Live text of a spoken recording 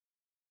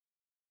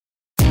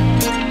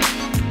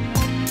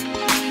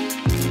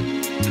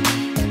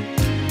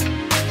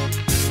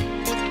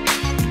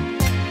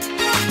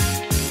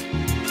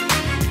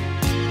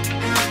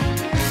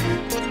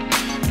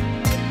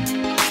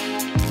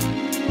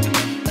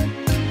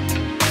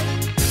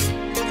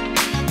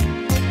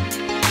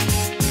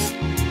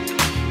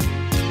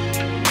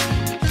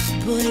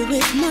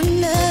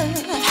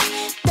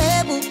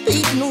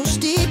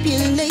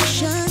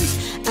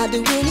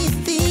do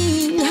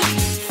anything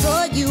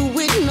for you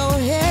with no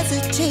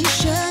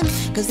hesitation.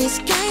 Cause this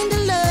kind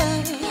of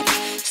love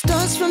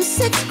starts from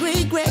 6th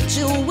grade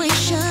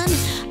graduation.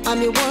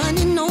 I'm your one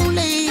and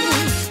only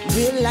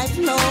real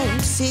lifelong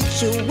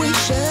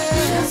situation.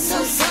 You're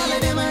so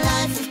solid in my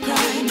life of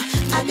crime.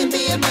 I can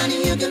be a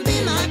Bonnie, you can be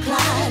my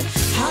Clyde.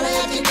 Holler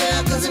at me,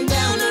 girl, cause I'm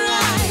down to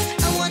ride.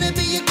 I wanna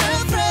be your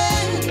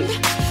girlfriend.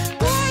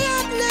 Boy,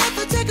 I'd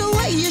never take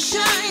away your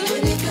shine.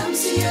 When it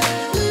comes to you,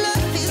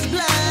 love is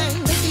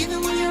blind.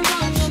 Even when you're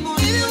wrong, you're more.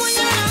 Even when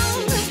you're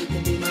wrong, you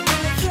can be my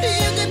boyfriend.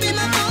 You can be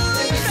my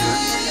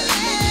boyfriend.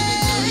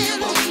 You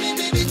want me,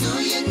 baby, do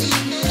you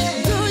need me?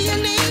 Do you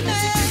need me?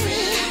 If you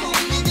really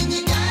want me, then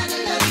you gotta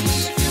love me.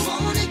 If you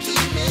wanna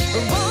keep me,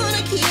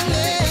 wanna keep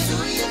me. Do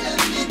you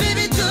love me?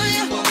 Baby, do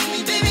you want me?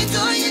 Baby,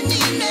 do you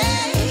need me?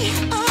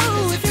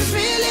 Oh, if you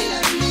really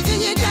love me, then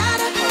you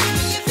gotta hold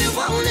me. If you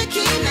wanna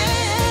keep me.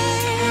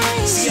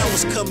 See, I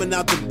was coming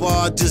out the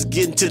bar, just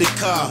getting to the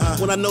car,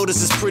 when I noticed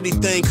this pretty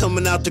thing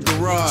coming out the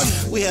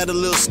garage. We had a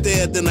little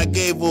stare, then I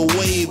gave her a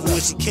wave. When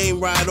she came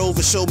right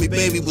over, showed me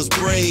baby was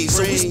brave.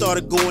 So we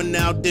started going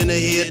out, dinner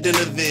here,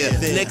 dinner there.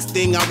 Next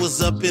thing I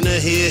was up in her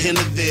here, in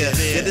her there.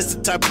 Yeah, this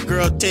the type of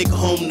girl take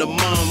home to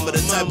mama,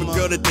 the type of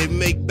girl that they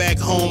make back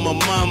home, my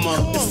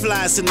mama. The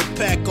flies in the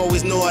pack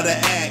always know how to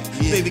act.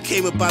 Baby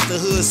came up out the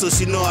hood, so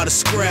she know how to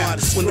scrap.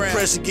 When the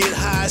pressure get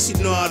high, she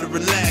know how to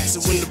relax.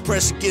 And when the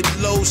pressure get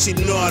low, she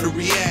know how to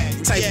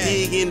react. Type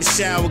dig in the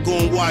shower, go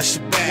and wash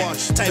your back.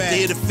 Type to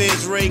hear the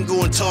feds rain,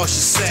 go and toss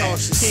your sack.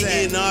 Can't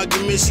get in an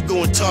argument, she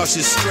go and toss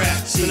your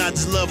strap. And I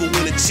just love her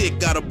when a chick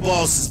got her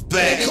boss's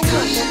back. Baby, do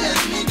you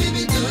love me, baby?